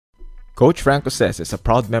Coach Franco Says is a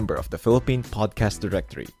proud member of the Philippine Podcast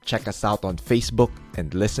Directory. Check us out on Facebook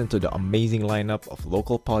and listen to the amazing lineup of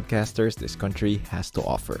local podcasters this country has to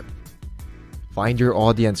offer. Find your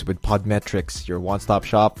audience with Podmetrics, your one-stop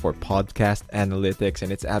shop for podcast analytics,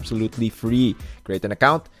 and it's absolutely free. Create an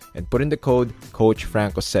account and put in the code Coach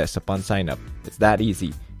Franco Says upon sign up. It's that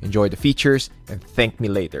easy. Enjoy the features and thank me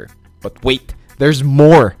later. But wait, there's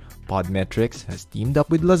more! Podmetrics has teamed up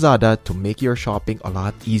with Lazada to make your shopping a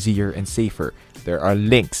lot easier and safer. There are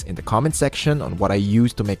links in the comment section on what I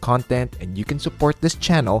use to make content, and you can support this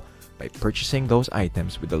channel by purchasing those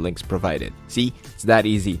items with the links provided. See, it's that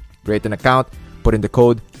easy. Create an account, put in the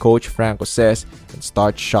code Coach Franco Says, and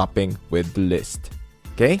start shopping with the list.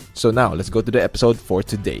 Okay, so now let's go to the episode for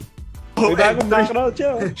today. May bagong background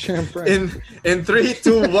siya. In 3,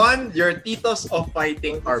 2, 1, your Titos of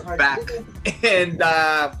Fighting are back. And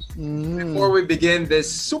before we begin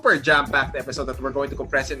this super jam-packed episode that we're going to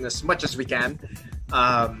compress in as much as we can,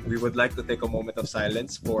 we would like to take a moment of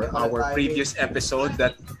silence for our previous episode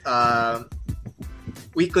that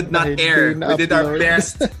we could not air. We did our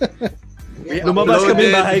best. Lumabas kami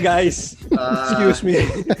bahay, guys. Excuse me.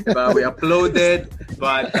 We uploaded,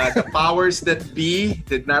 but the powers that be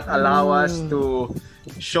did not allow us to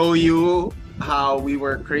show you how we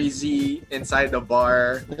were crazy inside the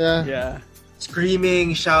bar. Yeah.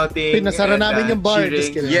 Screaming, shouting, pinasara namin yung bar.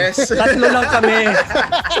 Yes. Tatlo lang kami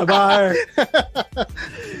sa bar.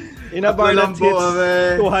 In a bar that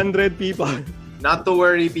fits 200 people. Not to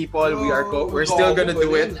worry, people. We're still gonna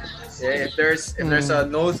do it. If there's a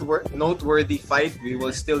noteworthy fight, we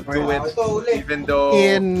will still do it, even though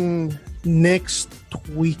in next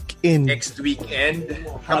weekend.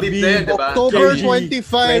 Habib din, diba? October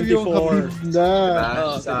 25 yung Habib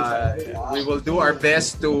na. We will do our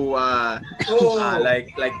best to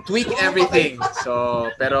like tweak everything. So,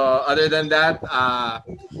 pero other than that, I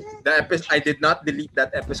did not delete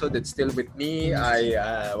that episode. It's still with me.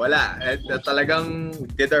 Wala. Talagang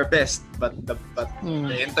did our best, but the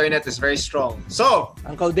internet is very strong. So,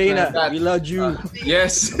 Uncle Dana, we love you.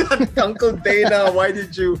 Yes, Uncle Dana, why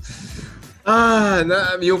did you?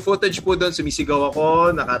 Yung footage po doon, sumisigaw ako,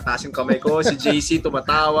 nakataas yung kamay ko, si JC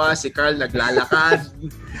tumatawa, si Carl naglalakad.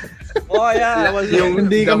 Oh yeah,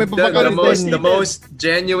 hindi kami the most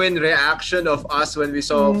genuine reaction of us when we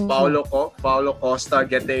saw Paulo Costa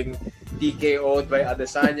getting TKO'd by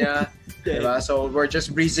Adesanya. Diba? So we're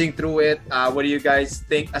just breezing through it. What do you guys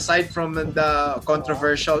think? Aside from the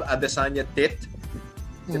controversial Adesanya tit,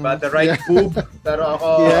 diba? The right boob, pero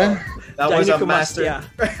ako, that was a master.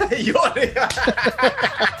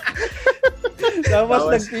 Tapos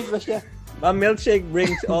nag-tweet pa siya. My milkshake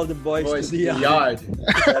brings all the boys to the yard.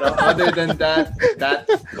 Pero other than that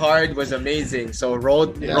card was amazing. So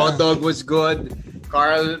Road Dogg was good.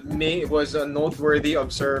 Carl was a noteworthy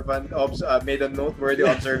made a noteworthy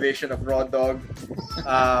observation of Road Dogg.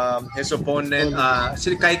 His opponent,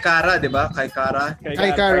 si Kai Kara, diba? Kai Kara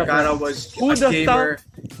was a gamer.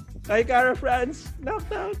 Kai Kara France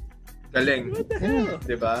knocked out. Galing. What the hell?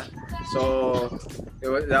 Diba? So,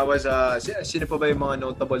 that was, sino pa ba yung mga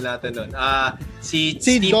notable natin nun? Si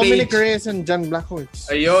Dominic Reyes and John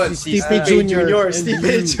Blachowicz. Ayun, si Stipe Jr.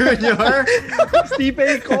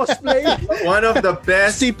 Stipe cosplay. One of the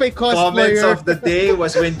best comments of the day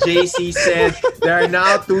was when JC said, there are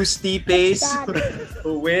now 2 Stipes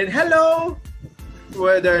who win. Hello!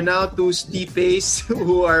 Where there are now 2 Stipes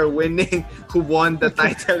who are winning, who won the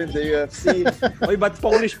title in the UFC. Oy, but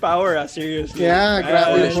Polish power, seriously. Yeah,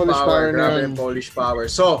 grabe Polish power.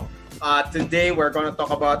 So, today we're going to talk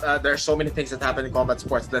about, there's so many things that happen in combat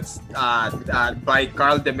sports. That's by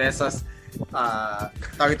Carl de Mesa's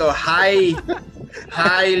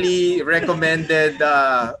highly recommended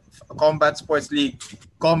combat sports league,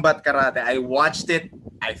 Combat Karate. I watched it.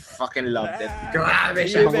 I fucking loved it. Grabe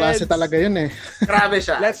siya. Klase talaga yun eh. Grabe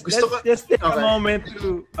siya. Let's just take a moment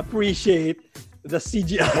to appreciate the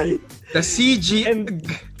CGI. The CG. And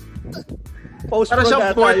para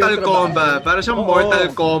siyang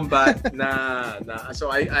Mortal Kombat na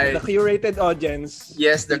so I the curated audience.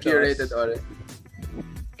 Yes, the curated audience.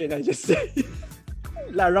 Can I just say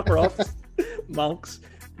Lara Croft, monks,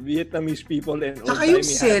 Vietnamese people, and saka yung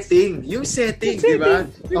setting, di ba?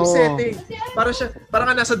 Yung setting. Parang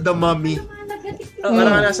ka nasa The Mummy.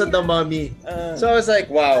 So I was like,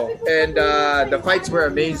 wow. And the fights were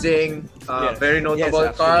amazing. Very notable.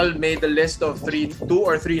 Yes, Carl made the list of 2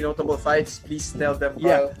 or 3 notable fights. Please tell them,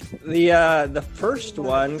 Carl. The first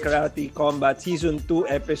one, Karate Combat Season 2,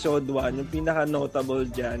 Episode 1, yung pinaka-notable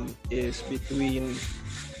dyan is between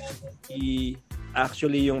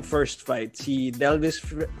yung first fight, si Delvis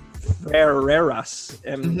Ferreras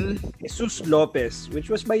and Jesus Lopez, which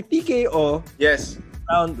was by TKO. Yes.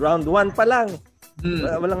 Round 1 pa lang.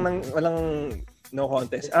 Walang no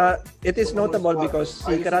contest. It is notable because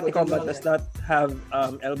si Karate Combat does not have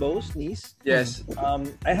elbows, knees. Yes.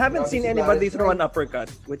 I haven't seen anybody throw an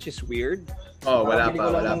uppercut, which is weird. Oh, wala pa.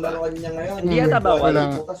 Hindi yata bawal.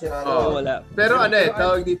 Wala. Pero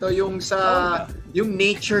tawag dito yung yung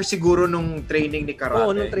nature siguro nung training ni karate.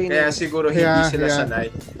 Nung training. Kaya siguro hindi sila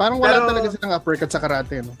sanay. Parang wala talaga silang uppercut sa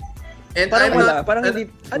karate, no? And parang wala. Parang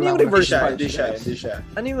hindi. Ano yung reverse punch? Hindi siya.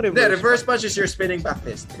 Ano yung reverse? The reverse punch is your spinning back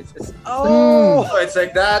fist. So it's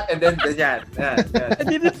like that and then ganyan. I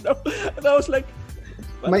didn't know. And I was like,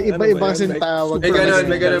 may iba-iba kasing tawag. May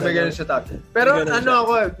ganun siya tawag. Pero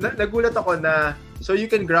nagulat ako na so you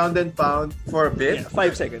can ground and pound for a bit.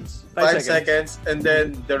 5 seconds. 5 seconds and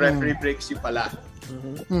then the referee breaks you pala.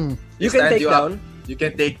 You can take down. You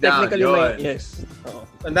can take down. Technically, yes.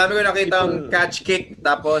 Ang dami ko nakita ang catch kick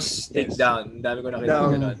tapos take down. Ang dami ko nakita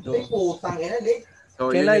ganun.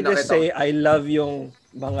 So, can I just say I love yung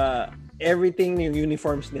mga everything yung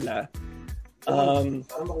uniforms nila. In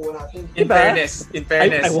fairness.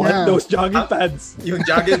 I want those jogging pants. Yung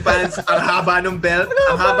jogging pants, ang haba ng belt,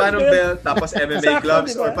 tapos MMA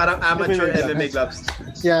gloves or parang amateur MMA gloves.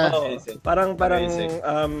 Yeah. Parang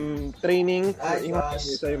training, yung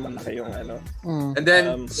malaki yung ano. And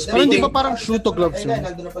then speaking parang shoot gloves yun.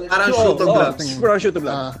 Parang shoot gloves.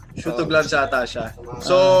 Shoot gloves ata siya.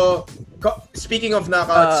 So speaking of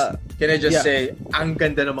knockouts, can I just say, ang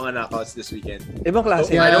ganda ng mga knockouts this weekend. Ibang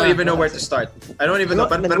klase. I don't even know where to start. I don't even know.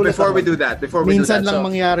 But before we do that, minsan lang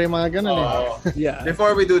mangyari mga ganun Yeah.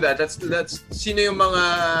 Before we do that, let's sino yung mga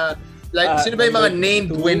sino ba yung mga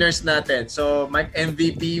named winners natin? So, Mike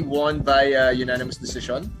MVP won by unanimous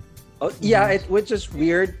decision. Yeah, which is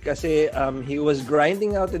weird kasi he was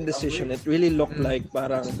grinding out in decision. It really looked like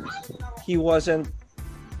parang he wasn't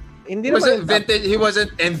He wasn't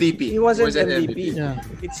MVP. He wasn't MVP. Yeah.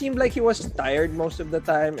 It seemed like he was tired most of the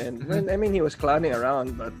time, and he was clowning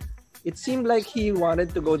around, but it seemed like he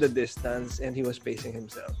wanted to go the distance, and he was pacing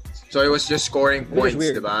himself. So he was just scoring points,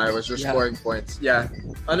 diba? He was just scoring points. Yeah.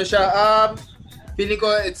 Ano siya? Feeling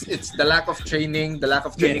ko it's the lack of training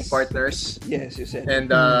partners. Yes, you said.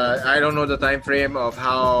 And I don't know the time frame of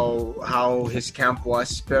how his camp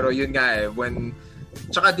was, pero yun nga when.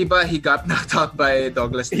 Tsaka diba he got knocked out by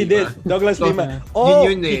Douglas Lima. He did. Douglas Lima.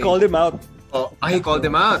 He called him out. He called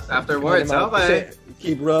him out afterwards. Okay.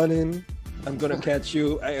 Keep running. I'm gonna catch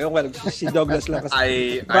you. Si Douglas lang.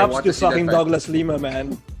 I props want to see fucking that Douglas Lima,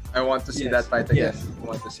 man. I want to see that fight again. Yes. I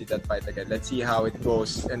want to see that fight again. Let's see how it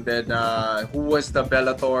goes. And then who was the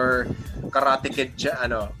Bellator Karate Kid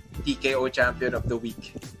TKO champion of the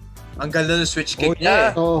week? Ang ganda ng switch kick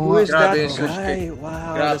niya. Who is that guy?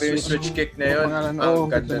 Wow. Grabe yung switch kick na yun. Ang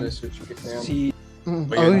ganda ng switch kick na yun.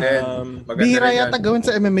 Bihira yata gawin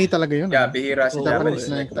sa MMA talaga yun. Yeah, bihira sa Japanese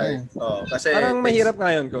neck tie. Kasi parang mahirap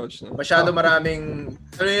ngayon, coach. Masyado maraming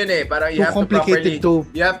parang you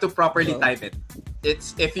have to properly time it.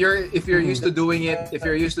 It's if you're used to doing it,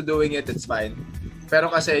 it's fine. Pero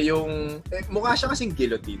kasi yung mukha siya kasing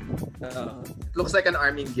guillotine. It looks like an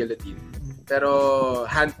arming guillotine. Pero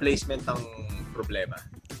hand placement ang problema.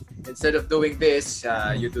 Instead of doing this,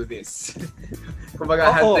 you do this.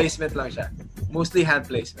 Kumbaga hand placement lang siya. Mostly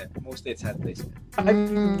hand placement. Mostly it's hand placement.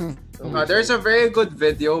 There's a very good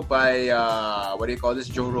video by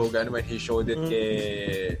Joe Rogan when he showed it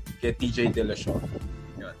kay TJ Dillashaw.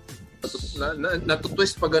 Yun.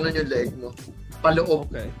 Natutwist pa ganun yung leg mo.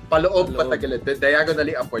 Paloob patagilid.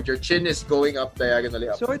 Diagonally upward. Your chin is going up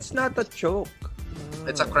diagonally upward. So it's not a choke.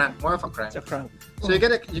 It's a crank, more of a crank. It's a crank. So you get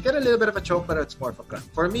a little bit of a choke, but it's more of a crank.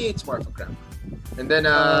 For me, it's more of a crank. And then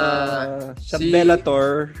sa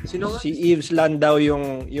Bellator, si Yves Landau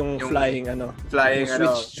yung flying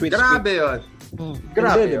switch. Grabe yun.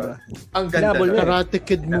 Grabe yun. Ang ganda. Karate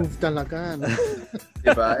Kid move talaga.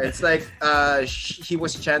 Diba? It's like he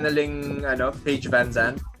was channeling Paige Van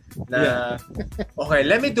Zandt. Okay,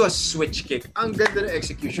 let me do a switch kick. Ang ganda ng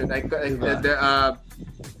execution.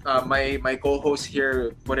 My co-host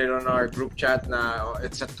here put it on our group chat na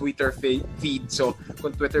it's a Twitter feed. So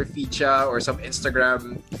kung Twitter feed siya or some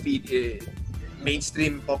Instagram feed,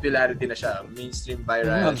 mainstream popularity na siya. Mainstream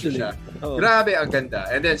virality siya. Grabe, ang ganda.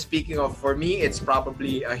 And then speaking of, for me, it's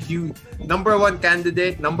probably a huge number one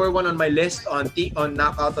candidate, number one on my list on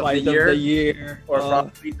knockout of the year. Or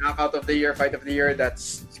probably knockout of the year, fight of the year.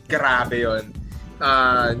 That's grabe yun.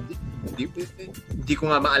 Di ko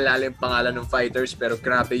nga maalala yung pangalan ng fighters, pero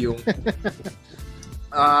grabe yung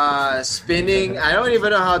spinning. I don't even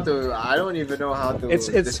know how to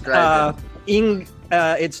describe it.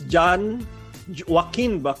 It's John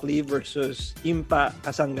Joaquin Buckley versus Impa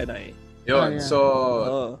Kasanganay. Yun.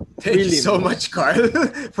 So, thank you Really? so much, Carl,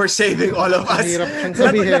 for saving all of us. Mahirap siyang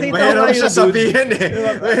sabihin. Mahirap siya sabihin eh.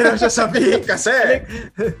 Mahirap siya sabihin kasi.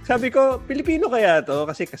 Sabi ko, Pilipino kaya to?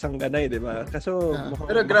 Kasi Kasanganay, di ba? Kaso,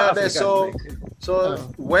 Pero grabe, so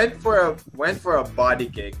went for a body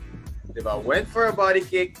kick. Diba? Went for a body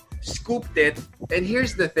kick, scooped it, and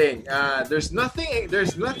here's the thing. There's nothing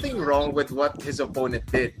wrong with what his opponent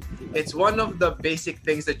did. It's one of the basic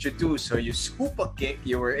things that you do. So you scoop a kick,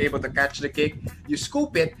 you were able to catch the kick, you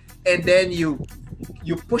scoop it, and then you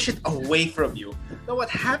push it away from you. Now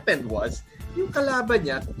what happened was, yung kalaban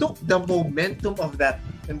niya took the momentum of that,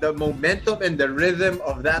 and the momentum and the rhythm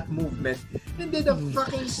of that movement, and did a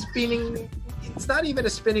fucking spinning. It's not even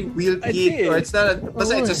a spinning wheel kick, or it's not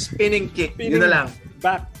it's a spinning kick. Yun na lang.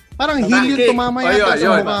 Back. Parang heel yung tumama yata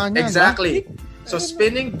sa mukha niya. Exactly. So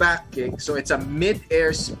spinning back kick. So it's a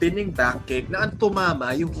mid-air spinning back kick na ang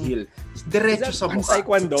tumama yung heel. Diretso sa mukha.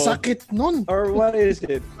 Taekwondo? Sakit nun. Or what is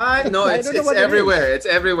it? No, it's everywhere. It's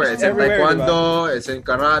everywhere. It's in Taekwondo, diba? it's in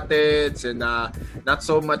Karate, it's in not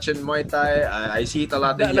so much in Muay Thai. I see it a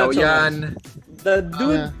lot in Yaoyan. The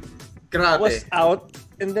dude Grabe. was out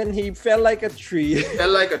and then he fell like a tree.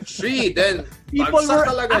 Fell like a tree. Then People were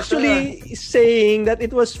actually saying that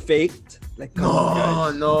it was faked. Like,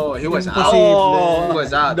 no, he was out. Oh, He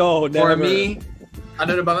was out. No, For never. me,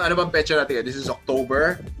 ano bang pecha natin? This is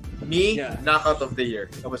October. Knockout of the year.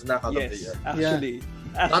 That was knockout of the year. Actually.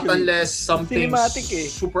 Not unless something cinematic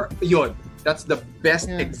super. Yun. That's the best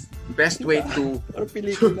best way to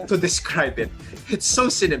describe it. It's so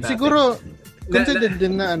cinematic. Siguro, considered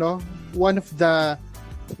din na one of the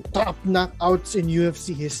top knockouts in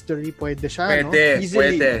UFC history. Pwede siya, Pwede.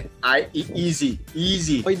 Easy.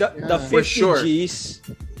 Oy, the 50 For sure. Gs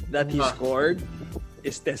that he scored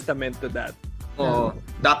is testament to that. Oo.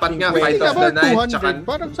 Dapat nga, Pwede fight ka of ba the night. 200? Tsaka,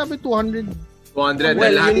 Parang sabi 200. 200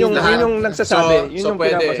 Well, lahat. yun yung nagsasabi. Yun yung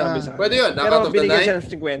pwede. pinapasabi sa akin. Pwede yun. Pero Knockout of the binigyan night. siya ng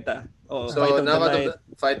 50. Oh, So,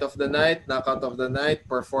 fight of the night, knockout of the night,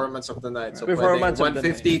 performance of the night. So, Performance pwede, of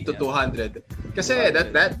the 150 to night, 200. Kasi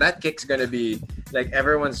that kick's gonna be like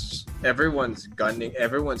everyone's gunning,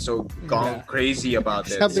 everyone's so gone crazy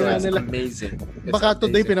about it. Sabi So nga it's nila, amazing. It's Baka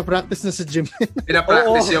today amazing. pinapractice na sa gym.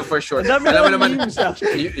 Pinapractice yun for sure. Ang dami Alam mo ng naman, memes,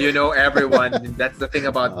 actually. you know everyone. That's the thing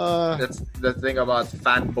about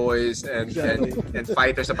fanboys and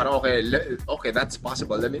fighters. Na parang okay, that's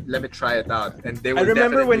possible. Let me try it out. And they will. I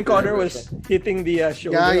remember when definitely Connor was hitting the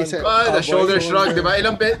shoulder. the shoulder shrug, diba?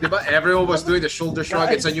 Diba? Everyone was doing the shoulder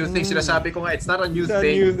shrug. It's a new thing. Sinasabi ko nga, it's not a new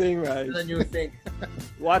thing. New thing, right? It's a new thing.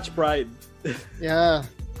 Watch Pride. Yeah.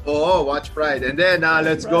 Oo, watch Pride. And then,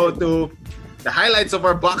 let's go to the highlights of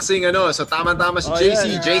our boxing. So, tama-tama si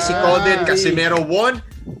JC. yeah. JC called it. Casimero won.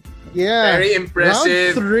 Yeah. Very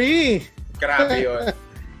impressive. Round 3. Grabe yun.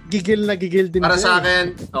 Gigil na gigil din. Para sa siya. akin,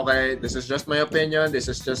 okay, this is just my opinion.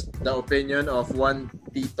 This is just the opinion of one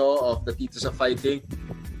tito of the Titos of Fighting.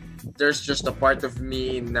 There's just a part of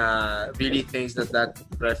me na really thinks that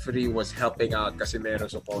referee was helping out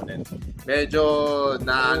Casimero's opponent. Medyo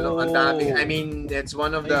ang daming, I mean, it's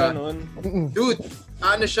one of the dude,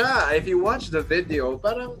 siya, if you watch the video,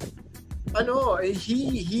 parang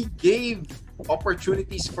he gave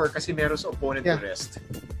opportunities for Casimero's opponent to rest.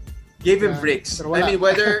 Gave him breaks. I mean,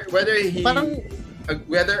 whether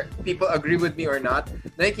people agree with me or not,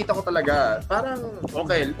 nakikita ko talaga, parang,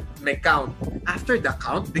 okay, may count. After the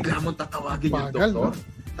count, bigla mong tatawagin yung doktor.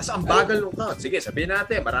 Tapos ang bagal ng count. Sige, sabihin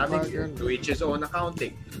natin, maraming to each his own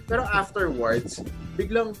accounting. Pero afterwards,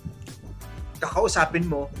 biglang kakausapin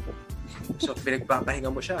mo, so pinagpapahinga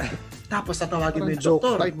mo siya. Tapos tatawagin mo yung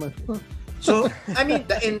doktor. So, I mean,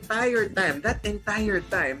 that entire time,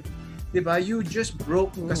 diba, you just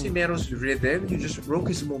broke Casimero's rhythm, you just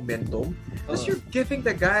broke his momentum, because you're giving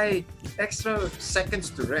the guy extra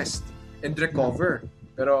seconds to rest and recover.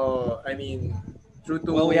 Pero, I mean, true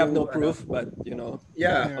to... Well, we have no proof, but,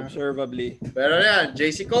 yeah. Observably. Pero yan,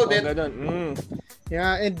 JC called it.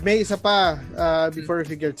 Yeah, and may isa pa, before we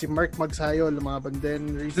figure, si Mark Magsayo, lumaban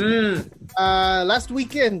din recently. Last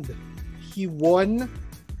weekend, he won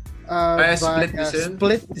by a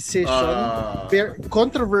split decision. Very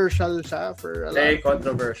controversial siya for a lot. Very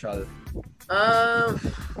controversial.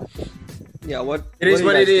 Yeah, it is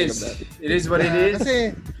what it is. It is what it is.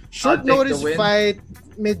 Kasi short notice fight,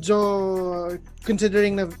 medyo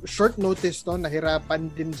considering na short notice nahirapan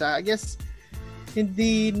din siya. I guess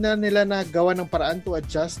hindi na nila nagawa ng paraan to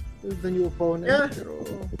adjust to the new opponent. Yeah.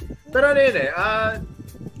 Pero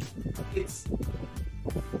it's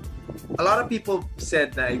a lot of people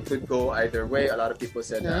said that it could go either way. A lot of people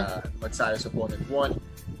said Magsayo's opponent won.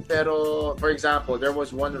 pero for example, there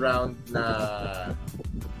was one round na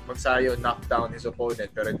Magsayo knocked down his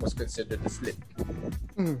opponent pero it was considered a slip.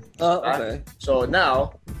 Okay. So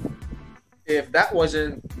now, if that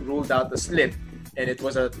wasn't ruled out a slip and it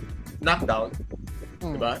was a knockdown,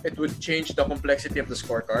 diba? It would change the complexity of the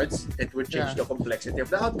scorecards. It would change the complexity of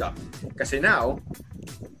the outcome. Kasi now,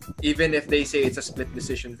 even if they say it's a split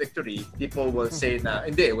decision victory, people will say na,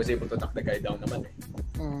 hindi, was able to knock the guy down naman eh.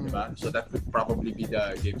 Diba? So that would probably be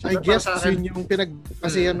the game. So, I guess yun yung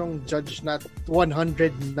pinag-basihan ng judge na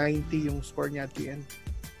 190 yung score niya at the end.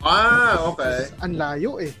 Okay. Ang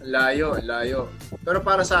layo eh. Layo. Pero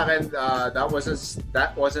para sa akin, that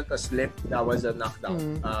wasn't a slip, that was a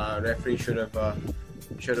knockdown. Referee should have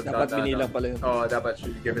dapat binila pala yun. Dapat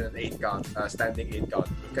should be given an 8 count, standing 8 count.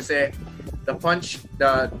 Kasi the punch,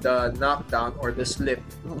 the knockdown or the slip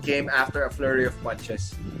came after a flurry of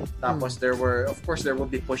punches. Tapos there will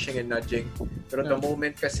be pushing and nudging. Pero the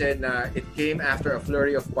moment kasi na it came after a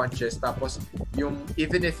flurry of punches, tapos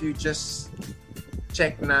even if you just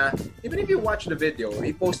check na, even if you watch the video,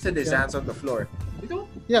 he posted his hands on the floor.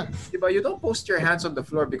 You don't post your hands on the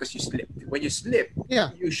floor because you slipped. When you slip,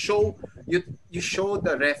 you show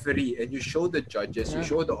the referee and you show the judges, you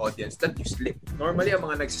show the audience that you slipped. Normally, ang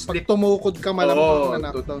mga nagsislip, pag tumukod ka malamang na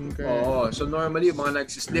knockdown ka. So normally, yung mga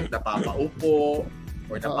nagsislip, napapaupo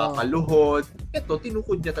or napakaluhod. Ito,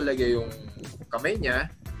 tinukod niya talaga yung kamay niya.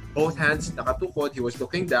 Both hands nakatukod. He was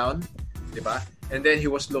looking down, diba? And then he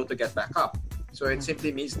was slow to get back up. So it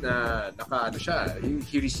simply means na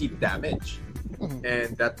he received damage.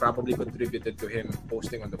 And that probably contributed to him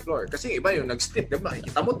posting on the floor. Kasi iba yung nag-slip, diba?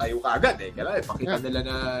 Kita mo, tayo ka agad eh. Kaya pakita nila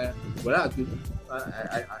na wala,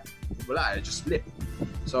 I just slipped.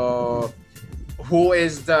 So, who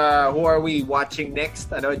are we watching next?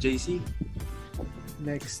 JC?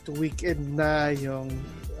 Next weekend na yung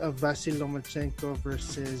Vasyl Lomachenko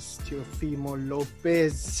versus Teofimo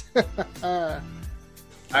Lopez.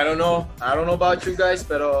 I don't know about you guys,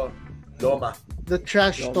 pero Loma. The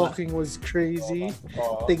trash talking was crazy.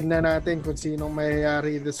 Tignan natin kung sinong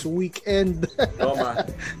mayayari this weekend. Loma.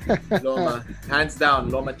 Hands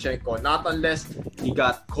down, Lomachenko. Not unless he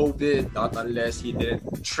got COVID, not unless he didn't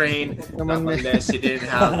train, not unless he didn't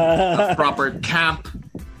have a proper camp.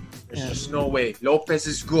 There's just no way. Lopez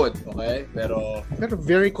is good, okay? Pero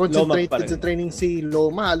very concentrated sa training si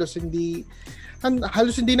Loma.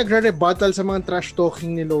 Halos hindi nagre-rebuttal sa mga trash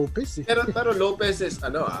talking ni Lopez. Pero Lopez is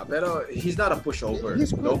pero he's not a pushover.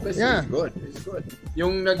 Lopez is good. He's good.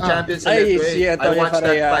 Yung nag-champion sa Letway, I watched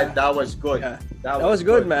that fight. That was good. Yeah. That was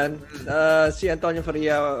good, man. Si Antonio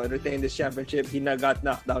Faria retained this championship. He got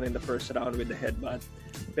knocked down in the first round with the headbutt.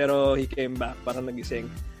 Pero he came back, parang nagising.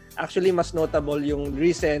 Actually, mas notable yung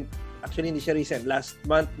hindi siya recent. Last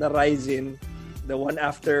month na Rizin, the one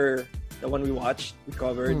after the one we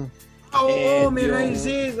covered. May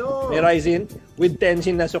Rizin. May Rizin with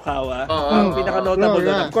Tenshin Nasukawa. Ang pinaka-notable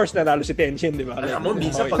doon, of course, nanalo si Tenshin, di ba? Alam mo,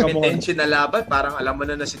 minsan pag may Tenshin na laban, parang alam mo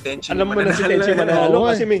na si Tenshin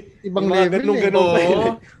mananalo. Kasi may ibang level ganun pa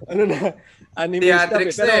yun. Anime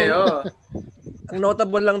theatrics stuff. Pero ang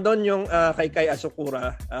notable lang doon yung kay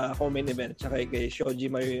Asakura, co-main event, tsaka kay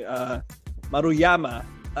Shoji Maruyama,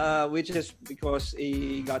 which is because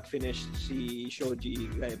he got finished si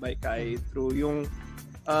Shoji by Kai through yung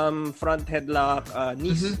front headlock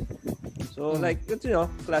knees. So it's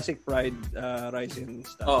classic Pride Rising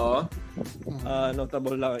stuff.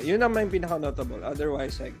 Notable lang. Yun naman yung pinaka-notable.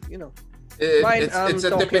 Otherwise it's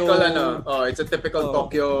a typical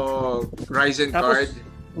Tokyo Rising card.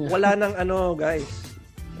 Wala nang guys.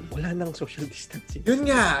 Wala nang social distancing. Yun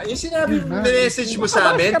nga, yung sinabi message mo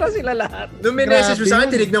sa amin. Maskara sila lahat. Nung message mo sa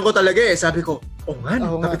amin, tinignan ko talaga eh. Sabi ko,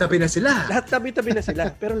 tabi-tabi na sila. Lahat tabi-tabi na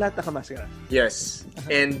sila, pero lahat nakamaskara. Yes.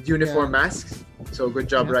 And uniform masks. So good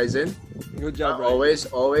job, Ryzen. Good job,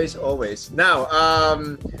 Ryzen. Always. Now,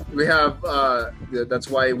 we have,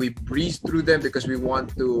 that's why we breeze through them because we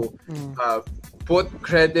want to put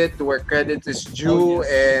credit to where credit is due,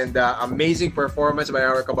 and amazing performance by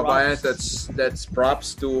our kababayans. That's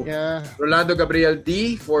props to Rolando Gabriel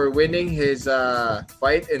D for winning his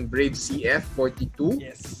fight in Brave CF 42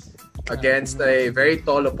 against a very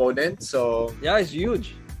tall opponent. So it's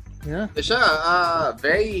huge.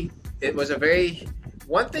 It was a very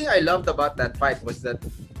one thing I loved about that fight was that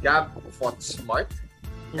Gab fought smart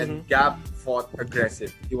and Gab fought aggressive.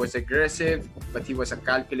 He was aggressive, but he was a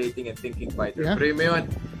calculating and thinking fighter. Pero yun,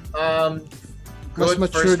 good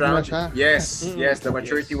first round. Yes, the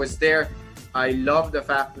maturity was there. I love the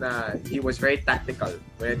fact that he was very tactical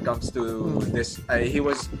when it comes to this.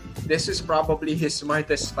 This is probably his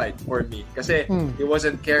smartest fight for me. Kasi he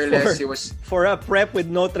wasn't careless. He was for a prep with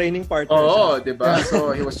no training partners. Oh, diba?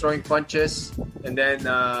 So he was throwing punches, and then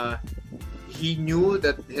he knew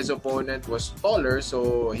that his opponent was taller,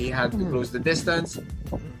 so he had to close the distance.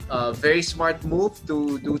 Very smart move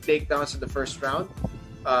to do takedowns in the first round.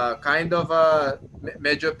 Kind of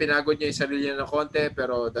medyo pinagod niya yung sarili niya ng konti,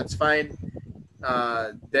 pero that's fine.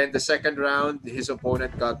 Then the second round, his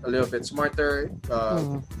opponent got a little bit smarter,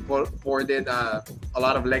 poured in a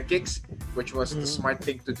lot of leg kicks, which was the smart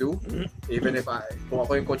thing to do. Even if kung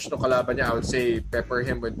ako yung coach ng kalaban niya, I would say pepper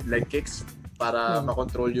him with leg kicks para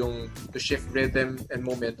makontrol to shift rhythm and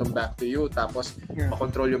momentum back to you. Tapos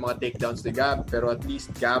makontrol yung mga takedowns ni Gab, pero at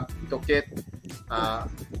least Gab took it.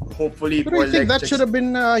 Hopefully, but I think that should have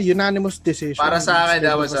been a unanimous decision. Para sa akin,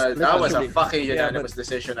 that was a fucking unanimous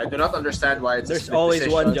decision. I do not understand why it's there's always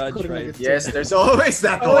decision. One judge, right? Yes, there's always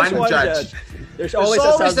that one judge. There's always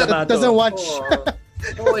a that doesn't watch.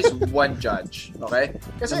 Always one judge. Okay?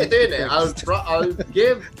 Kasi ito yun I'll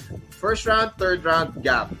give first round, third round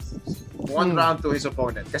Gab. One round to his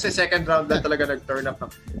opponent. Kasi second round lang talaga nag-turn up.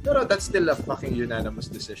 Pero that's still a fucking unanimous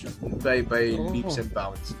decision by leaps and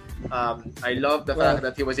bounds. I love the fact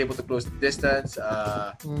that he was able to close the distance.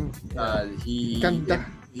 He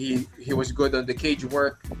was good on the cage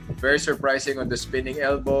work. Very surprising on the spinning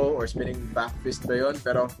elbow or spinning back fist ba yun.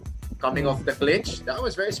 Pero coming off the clinch, that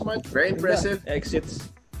was very smart, very impressive.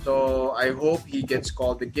 Exits. So I hope he gets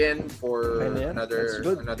called again for another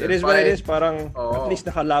It is fight. What it is. Parang at least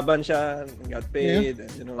nakalaban siya, got paid,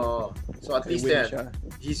 and, so at least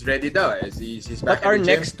he's ready daw. He's back. But our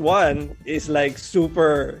next one is like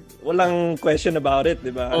super, walang question about it, di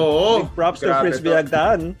ba? Big props to Fritz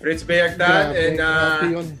Biagdan. Fritz Biagdan and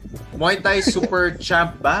Muay Thai super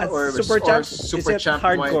champ ba? Or super champ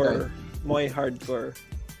hardcore? Muay hardcore.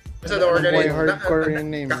 Basta the organization. Hardcore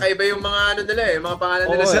yung name. Kakaiba yung mga nila yung mga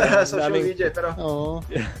pangalan nila sa social media. Pero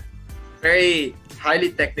very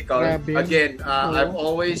highly technical. Again, I've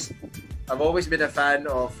always been a fan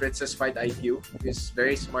of Fritz's fight IQ. He's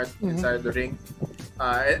very smart inside the ring.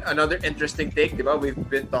 Another interesting take, di ba? We've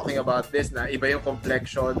been talking about this na iba yung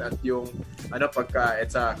complexion at yung pagka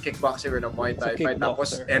it's a kickboxer or a Muay Thai fight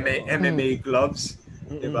tapos MMA gloves,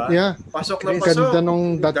 di ba? Yeah. Pasok na pasok. Ganda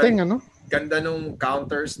nung dating, Ganda nung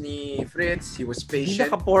counters ni Fritz. He was patient.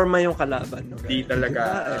 Hindi nakaporma yung kalaban. No? Di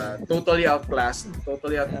talaga. Totally outclassed.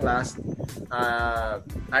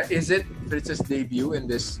 Is it Fritz's debut in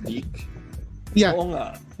this league? Yeah. Oo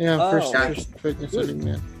nga. Yeah, first fitness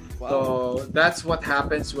Olympiad. Wow. So that's what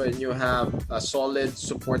happens when you have a solid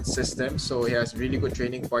support system. So he has really good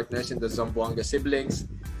training partners in the Zamboanga siblings.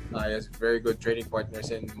 He has very good training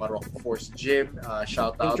partners in Marok Force Gym.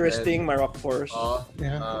 Shout out. Interesting, Marok Force.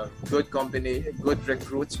 Good company, good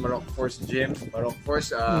recruits, Marok Force Gym. Marok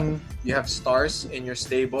Force, you have stars in your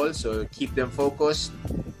stable, so keep them focused,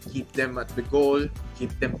 keep them at the goal,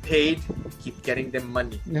 keep them paid, keep getting them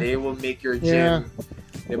money. They will make your gym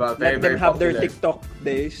diba? Very, let them have their TikTok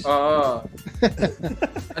days.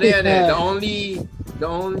 The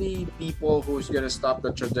only people who's gonna stop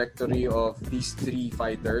the trajectory of these three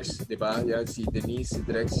fighters, diba? Yan, si Denise, si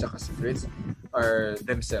Drex, tsaka si Fritz, are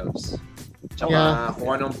themselves. Tsaka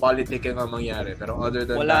kung anong politicking ang mangyari. Pero other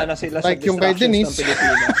than wala that, na sila sa like yung kay Denise.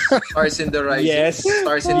 Stars in the rising. Yes.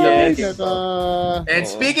 Stars in the rising. And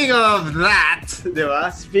speaking of that, diba?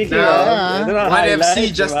 Speaking of, One FC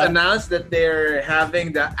just announced that they're having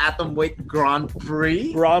the Atomweight Grand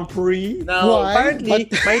Prix. Now, apparently,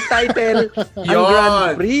 may title ang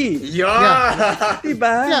Grand Prix.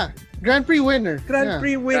 Diba? Yeah. Grand Prix winner. Grand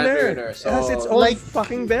Prix winner. So, it has its own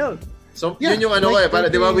fucking belt. So, yun yung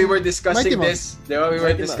para, di ba, we were discussing this. Di ba, we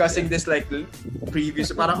were discussing this like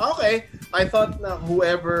previous. Parang, okay, I thought na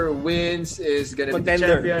whoever wins is gonna be the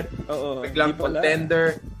champion. Biglang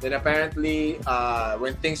contender. Then apparently,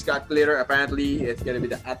 when things got clearer, apparently, it's gonna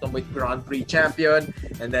be the Atomweight Grand Prix champion.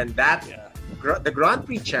 And then the Grand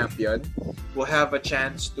Prix champion will have a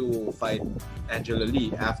chance to fight Angela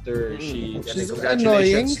Lee after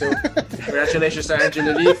congratulations to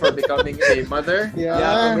Angela Lee for becoming a mother.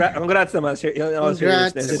 Congrats naman.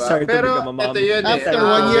 Seriousness. It's hard to become a mom. After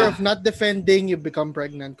 1 year of not defending, you become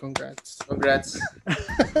pregnant. Congrats. Ito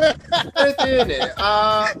yun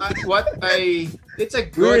it's a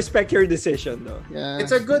good. We respect your decision, though. Yeah.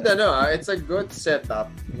 It's a good setup.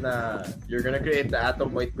 Na you're gonna create the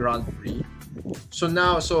Atomweight Grand Prix. So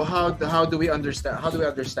how do we understand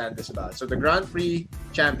this about? So the Grand Prix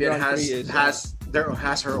champion has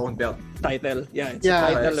her own belt title.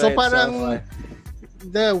 So parang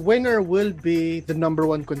the winner will be the number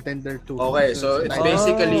one contender to. Okay, so it's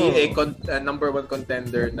basically a number one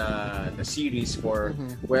contender na series for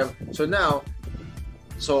whoever. So now,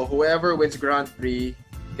 whoever wins Grand Prix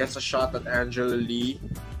gets a shot at Angela Lee.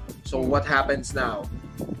 So what happens now?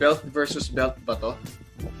 Belt versus belt ba to?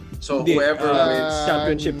 So whoever wins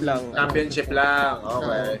championship lang.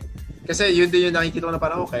 Okay. Kasi yun din yung nakikita ko na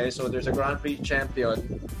parang okay, so there's a Grand Prix champion.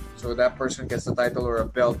 So that person gets the title or a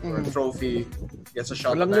belt or a trophy, gets a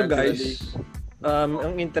shot at Angela Lee.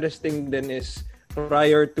 Ang interesting din is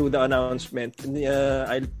prior to the announcement,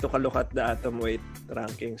 I took a look at the atomweight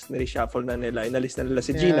rankings. Nireshuffle na nila. Inalis na nila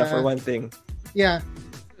si Gina for one thing. Yeah.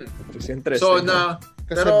 It's interesting. So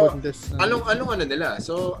pero anong ano nila?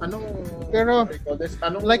 So pero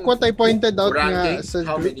like what I pointed out nga sa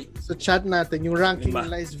chat natin, yung ranking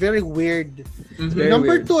nila is very weird.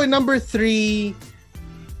 Number 2 and number 3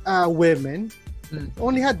 women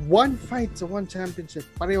only had one fight sa one championship.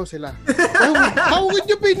 Pareho sila. How would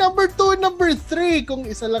you be number 2 and number 3 kung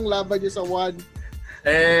isa lang laban nyo sa one?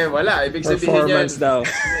 Wala. Ibig sabihin performance daw.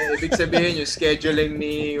 Ibig sabihin yung scheduling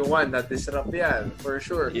ni Juan na-disrupt yan. For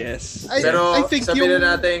sure. Yes. Pero I think sabihin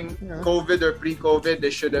na natin COVID or pre-COVID, they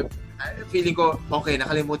should have feeling ko, okay,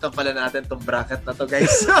 nakalimutan pala natin tong bracket na to,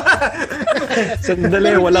 guys.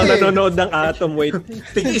 Sandali, walang nanonood ng atomweight.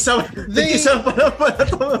 Tig-isa pala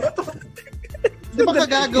to. Di ba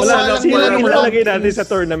kagagawa lang nila ilalagay natin sa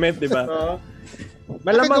tournament, di ba?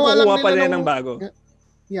 Malamang kukuha pa nila ng bago.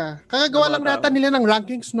 Yeah. Kagagawa lang nata nila ng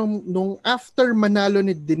rankings nung after manalo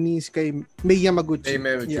ni Denise kay Mei Yamaguchi.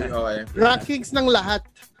 Okay. Rankings ng lahat.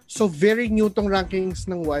 So very new tong rankings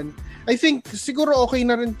ng one. I think siguro okay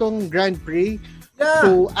na rin tong Grand Prix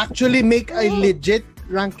to actually make a legit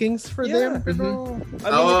rankings for them. Pero I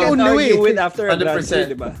mean, you can argue with after a 100%. Grand Prix,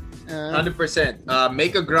 di ba? 100%.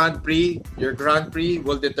 Make a Grand Prix. Your Grand Prix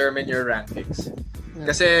will determine your rankings.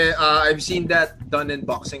 Kasi I've seen that done in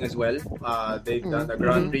boxing as well. They've done a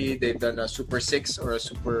Grand Prix, they've done a Super 6 or a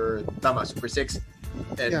Super 6.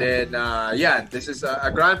 And then, this is a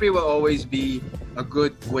Grand Prix will always be a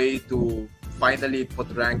good way to finally put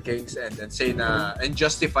rankings and say and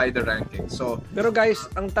justify the rankings. So, pero guys,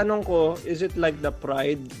 ang tanong ko, is it like the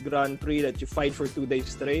Pride Grand Prix that you fight for 2 days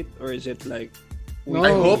straight? Or is it like No,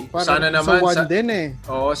 I hope sana naman sa one din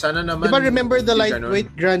Oo, sana naman. Diba remember the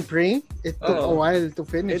lightweight Grand Prix? It took a while to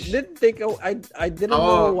finish. It did take I didn't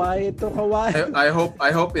know why it took a while. I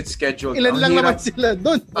hope it's scheduled. Ilan lang naman sila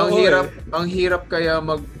doon. Ang hirap kaya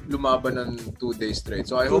lumaban ng 2 days straight.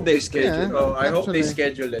 So I hope they schedule. I hope they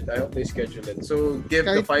schedule it. So give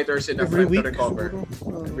the fighters enough time to recover.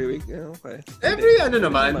 Every week, okay. Every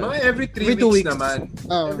every 3 weeks naman.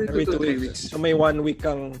 Every 2 weeks. So may 1 week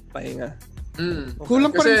kang pahinga.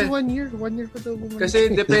 Kulang pa rin sa 1 year. 1 year pa daw bumalik.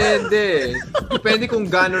 Kasi depende. Depende kung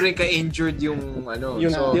gaano rin ka-injured yung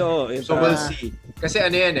So we'll see. Kasi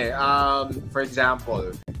yan for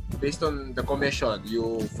example, based on the commission,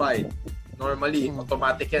 you fight. Normally,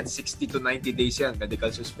 automatic yan. 60 to 90 days yan.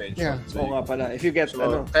 Medical suspension. So, nga pala. If you get,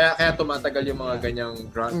 Kaya tumatagal yung mga ganyang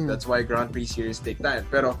that's why Grand Prix series take time.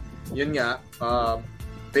 Pero, yun nga,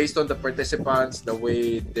 based on the participants, the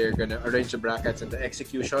way they're gonna arrange the brackets and the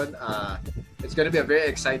execution, it's gonna be a very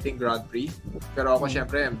exciting Grand Prix. Pero ako,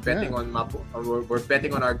 syempre, I'm betting on we're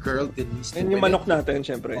betting on our girl, Denise. And yung manok natin,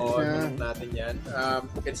 syempre. Manok natin yan.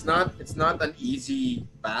 It's not an easy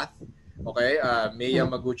path. Okay? Mei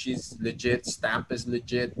Yamaguchi's legit, Stamp is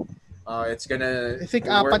legit. It's gonna I think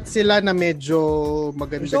apat sila na medyo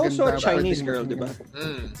maganda. There's also a Chinese girl, di ba?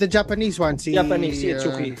 The Japanese one, si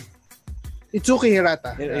Itsuki. Itsuki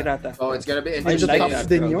Hirata. Oh, it's gonna be interesting.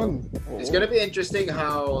 Din yun. It's gonna be interesting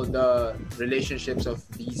how the relationships of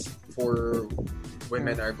these 4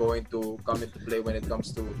 women are going to come into play when it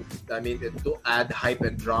comes to, to add hype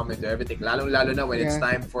and drama into everything. Lalo na when it's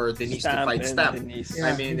time for Denise to fight Stamp. Yeah.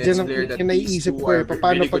 It's clear that these two are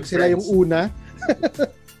paano really pag good sila friends. yung una?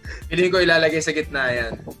 Feeling ko ilalagay sa gitna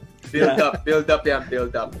yan. Build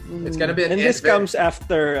up. It's gonna be this comes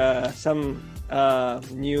after some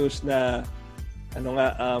news na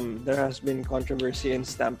there has been controversy in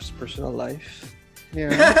Stamp's personal life.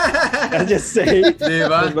 Yeah. I'll just say.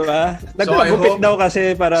 Diba? Nagpagupit daw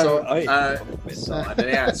kasi parang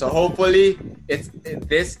So hopefully it's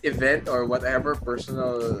this event or whatever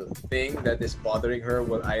personal thing that is bothering her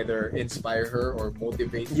will either inspire her or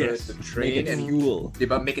motivate her to train and fuel.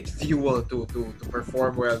 Diba? Make it fuel to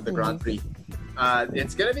perform well in the Grand Prix.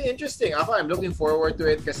 It's gonna be interesting. I'm looking forward to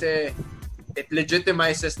it kasi it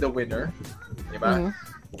legitimizes the winner. Diba?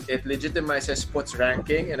 it legitimizes Put's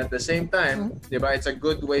ranking, and at the same time, diba, it's a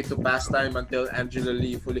good way to pass time until Angela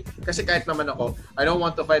Lee fully. Kasi kahit naman ako, I don't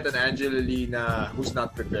want to fight an Angela Lee na who's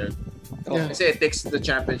not prepared. Kasi it takes the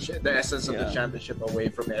championship, the essence of the championship away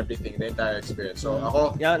from everything, the entire experience. So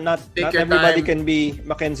ako, not everybody can be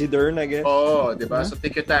Mackenzie Dern, I guess. Oh, diba? So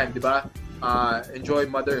take your time, diba? Enjoy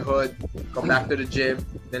motherhood, come back to the gym,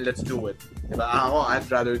 then let's do it. Diba? Ako, I'd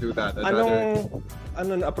rather do that.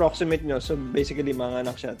 Anong approximate nyo? So basically, mga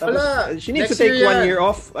anak siya. Tapos, she needs to take 1 year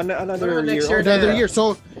off, another year off. Another year.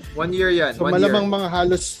 So, 1 year yan. So, malamang mga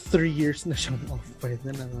halos 3 years na siyang off. Pwede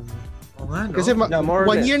na naman. Kasi 1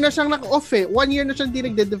 year na siyang naka-off eh. 1 year na siyang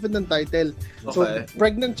hindi nagde-defend ng title. Okay. So,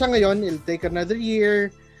 pregnant siya ngayon. It'll take another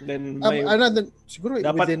year. Then siguro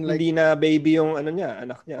dapat within like, hindi na baby yung anak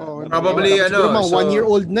niya. Probably siguro mga 1 year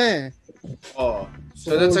old na eh.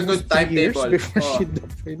 So that's a good timetable. She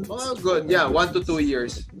defends. Good. Yeah, 1 to 2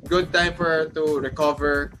 years. Good time for her to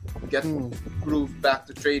recover, get groove back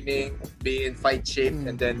to training, be in fight shape,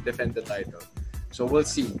 and then defend the title. So we'll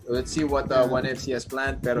see. Let's see what 1FC has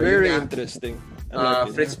planned. Pero very interesting.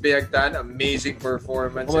 Fritz Biagtan, amazing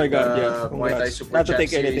performance. Oh my God, Muay Thai Super Not to Champ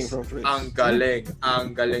take anything Series. from Fritz.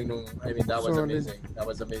 Ang galing nung, I mean, that was amazing. That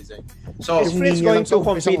was amazing. So, is Fritz going to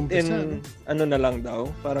compete in na lang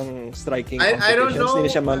daw? Parang striking competitions? I don't know.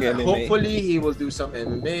 Hindi siya mag-MMA. Hopefully, he will do some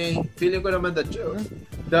MMA. Feeling ko naman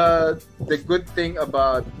the good thing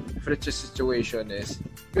about Fritz's situation is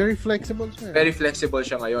very flexible siya. Very flexible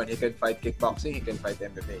siya ngayon. He can fight kickboxing, he can fight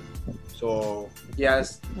MMA. So, he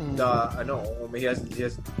has he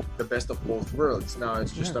has the best of both worlds. Now,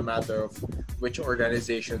 it's just a matter of which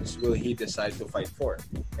organizations will he decide to fight for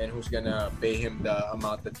and who's gonna pay him the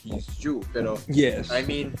amount that he's due. Pero, yes. I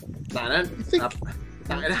mean, hanip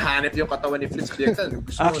yung katawan ni Fritz Biagtan.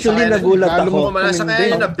 Actually, nagulat ako.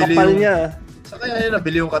 Kapal niya. Sa kaya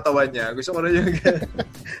nabili yung katawan niya. Gusto ko rin yung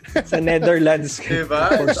sa Netherlands.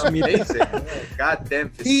 Diba? It's amazing. God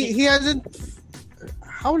damn. He hasn't.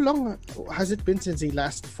 How long has it been since he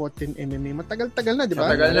last fought in MMA? Matagal-tagal na, di ba?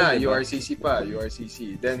 Matagal na. URCC pa.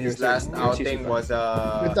 URCC. Then his last outing was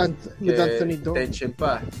with Anthony Do. Tenshin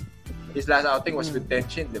pa. His last outing was with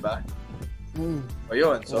Tenshin, di ba? O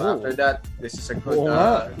yun. So after that, this is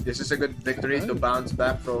a good victory to bounce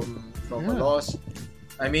back from a loss.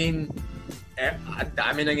 I mean, ang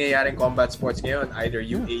dami nangyayaring combat sports ngayon, either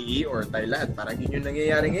UAE or Thailand. Parang yun yung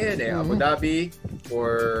nangyayari ngayon eh. Abu Dhabi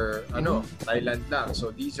or Thailand lang.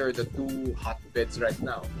 So these are the two hotbeds right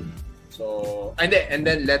now. So and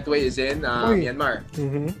then Letway is in Myanmar.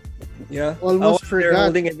 Yeah. Almost forgot. They're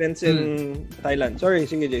holding events in Thailand. Sorry,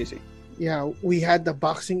 sige JC. Yeah, we had the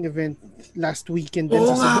boxing event last weekend.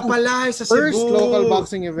 Sa Cebu. First local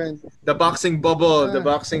boxing event. The boxing bubble. The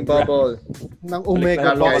boxing bubble. Ng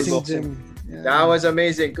Omega Boxing Gym. Yeah. That was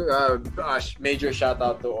amazing. Major shout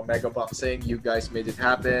out to Omega Boxing. You guys made it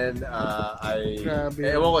happen.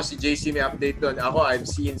 Ewan ko si JC may update doon. Ako, I've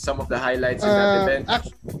seen some of the highlights in that event.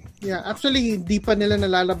 Actually, hindi pa nila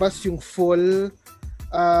nalalabas yung full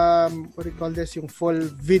what do you call this? Yung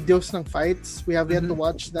full videos ng fights. We have yet to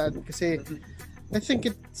watch that kasi I think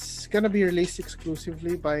it's gonna be released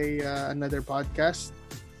exclusively by another podcast.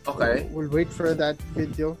 Okay. We'll wait for that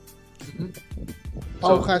video.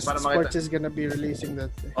 Paucast Sports is gonna be releasing that.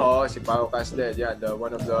 Si Paucast din. Yeah,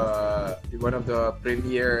 one of the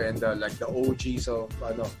premier and the OGs of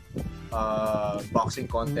boxing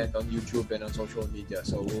content on YouTube and on social media.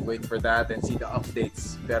 So we'll wait for that and see the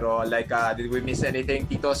updates. Pero did we miss anything,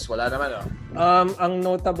 Titos? Wala naman. Ang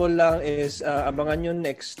notable lang is abangan nyo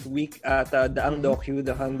next week at the Ang Docu,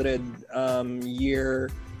 the 100 year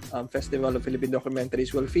Festival of Philippine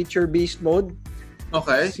Documentaries will feature Beast Mode.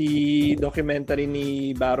 Okay. Si documentary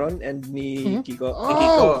ni Baron and ni Kiko.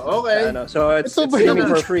 Okay. So it's streaming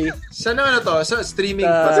for free. Saan naman to? So streaming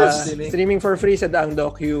streaming for free sa Daang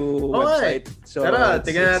Docu website. So tingnan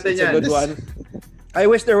natin yan. It's a good one. I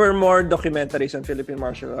wish there were more documentaries on Philippine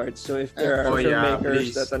martial arts. So if there are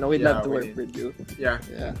filmmakers that we'd love to work with you. Yeah.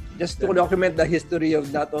 Just to document the history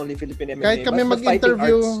of not only Philippine MMA, kahit kami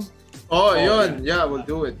mag-interview. Yun. Yeah, we'll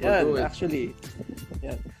do it. Actually.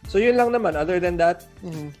 Yeah. So yun lang naman. Other than that,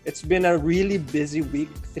 it's been a really busy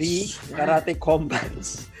week. 3 karate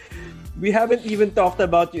combats. We haven't even talked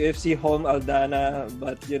about UFC Home Aldana,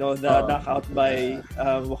 but the knockout by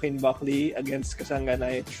Joaquin Buckley against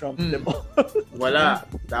Kasanganay Trump them all. Wala.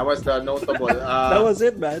 That was the notable. That was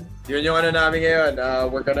it, man. Yun yung namin ngayon.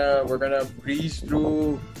 We're gonna breeze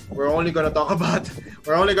through. We're only gonna talk about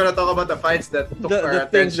the fights that took our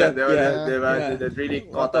attention. That really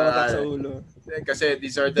caught our eye. Kasi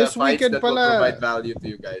these are the fights that will provide value to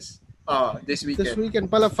you guys. This weekend. This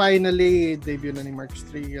weekend pala, finally, debut na ni Mark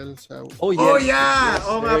Striegel. So, yeah!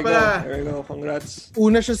 Oo nga pala. There you go. Congrats.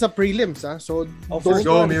 Una siya sa prelims, ha? So, let's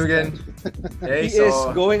go, Mugen. He is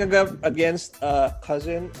going against a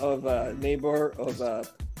cousin of a neighbor of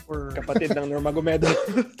kapatid ng Nurmagomedov.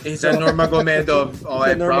 He's a Nurmagomedov.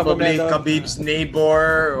 Probably Nurmagomedov. Khabib's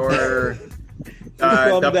neighbor or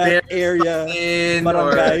from the that area,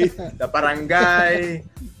 barangay. The barangay.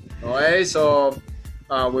 Okay, so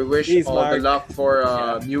we wish all the luck for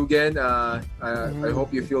Mugen. I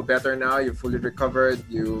hope you feel better now. You're fully recovered.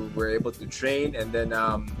 You were able to train, and then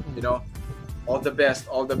all the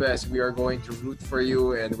best. All the best. We are going to root for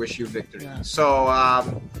you and wish you victory. Yeah. So are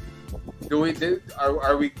we good?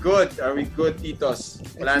 Are we good, Titos?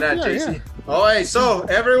 Wala na, JC. Yeah. Okay, so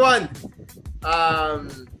everyone,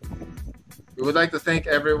 we would like to thank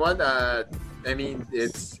everyone. I mean,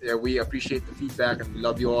 we appreciate the feedback and we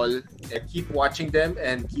love you all. And keep watching them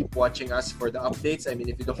and keep watching us for the updates. I mean,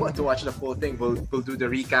 if you don't want to watch the full thing, we'll do the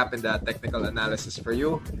recap and the technical analysis for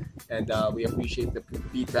you. And we appreciate the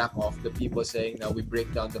feedback of the people saying that we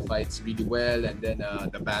break down the fights really well, and then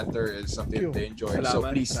the banter is something that they enjoy. So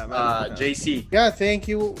please, JC. Yeah, thank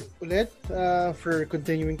you ulit for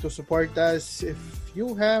continuing to support us. If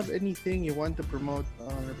you have anything you want to promote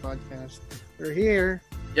on our podcast, we're here.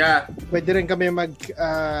 Yeah. Pwede rin kami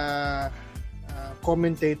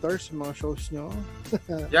commentator sa mga shows nyo.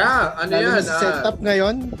 Yeah, ano yan? Setup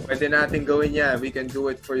ngayon. Pwede natin gawin yan. We can do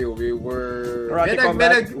it for you. We were... May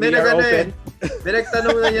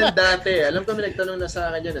nagtanong na yan dati. Alam ko may nagtanong na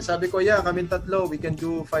sa akin yan. Sabi ko, kaming tatlo, we can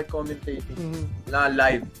do fight commentating. Na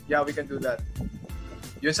live. Yeah, we can do that.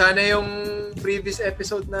 Yun sana yung previous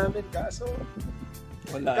episode namin. Kaso...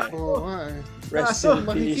 Wala. Rest in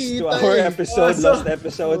peace to our last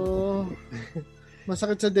episode.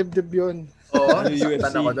 Masakit sa dibdib yun. Oo,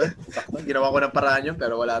 saktan ako doon. Ginawa ko ng paraan yun,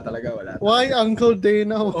 pero wala talaga. Why Uncle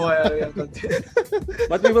Dana? Uncle Dana.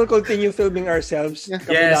 But we will continue filming ourselves.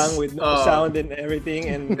 Yes. With no sound and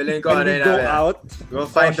everything. And when we go out,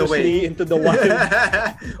 we'll find the way into the wild.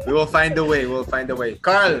 We will find the way. We'll find the way.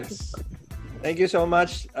 Carl! Thank you so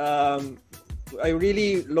much. I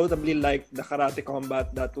really notably liked the Karate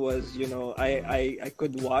Combat that was, I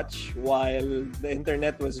could watch while the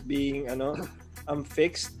internet was being,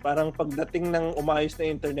 fixed. Parang pagdating ng umayos na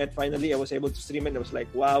internet, finally, I was able to stream it. I was like,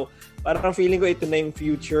 wow. Parang feeling ko ito na yung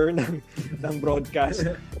future ng broadcast.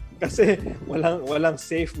 Kasi walang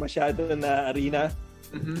safe masyado na arena.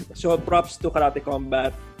 Mm-hmm. So, props to Karate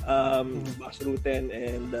Combat, Boss Ruten,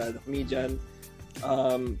 and the comedian.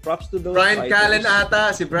 Props to those Brian fighters. Callen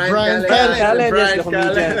ata, si Brian Callen, yes, the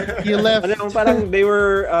comedian. He left. Parang they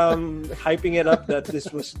were hyping it up that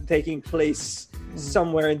this was taking place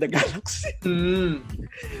somewhere in the galaxy.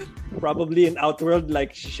 Probably in Outworld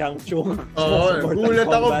like Shang Tsung.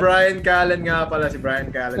 Gulat ako, Brian Callen nga pala, si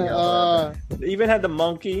Brian Callen nga pala. They even had the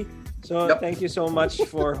monkey. So thank you so much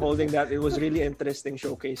for holding that. It was really interesting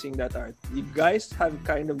showcasing that art. You guys have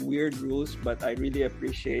kind of weird rules, but I really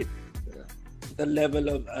appreciate the level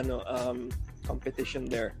of competition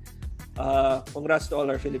there. Congrats to all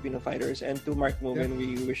our Filipino fighters, and to Mark Mugen,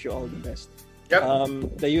 we wish you all the best. Yep.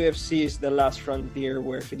 The UFC is the last frontier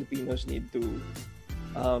where Filipinos need to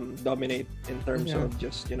dominate in terms of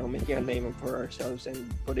just making a name for ourselves and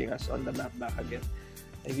putting us on the map back again.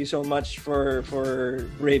 Thank you so much for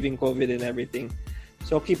braving COVID and everything.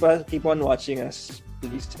 So keep on watching us,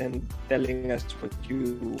 please, and telling us what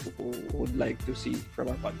you would like to see from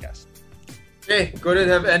our podcast. Okay, couldn't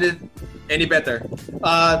have ended any better.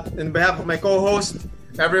 On behalf of my co-host,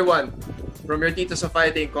 everyone, from your Titos of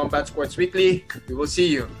Fighting Combat Sports Weekly, we will see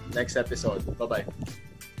you next episode. Bye-bye.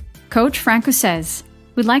 Coach Franco says,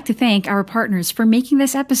 we'd like to thank our partners for making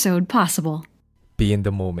this episode possible. Be in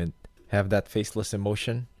the moment. Have that faceless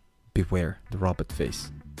emotion? Beware the robot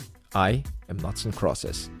face. I am Knots and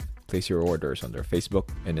Crosses. Place your orders on their Facebook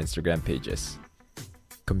and Instagram pages.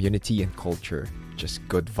 Community and culture, just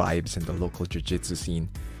good vibes in the local jiu-jitsu scene.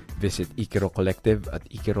 Visit Ikiro Collective at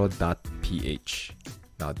ikiro.ph.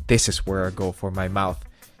 Now this is where I go for my mouth.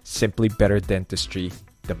 Simply Better Dentistry,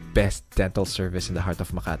 the best dental service in the heart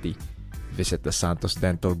of Makati. Visit the Santos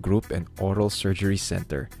Dental Group and Oral Surgery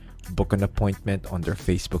Center. Book an appointment on their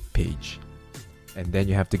Facebook page. And then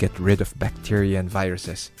you have to get rid of bacteria and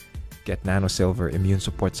viruses. Get NanoSilver Immune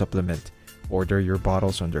Support Supplement. Order your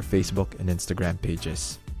bottles on their Facebook and Instagram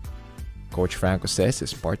pages. Coach Franco Says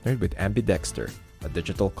is partnered with Ambidexter, a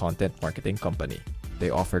digital content marketing company. They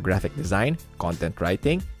offer graphic design, content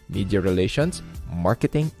writing, media relations,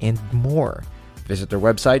 marketing, and more. Visit their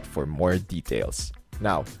website for more details.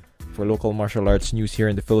 Now, for local martial arts news here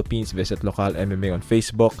in the Philippines, visit Local MMA on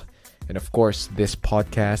Facebook And of course, this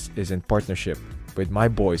podcast is in partnership with my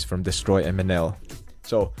boys from Destroy MNL.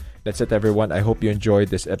 So that's it, everyone. I hope you enjoyed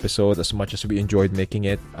this episode as much as we enjoyed making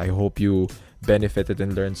it. I hope you benefited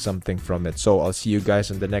and learned something from it. So I'll see you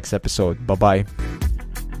guys in the next episode. Bye-bye.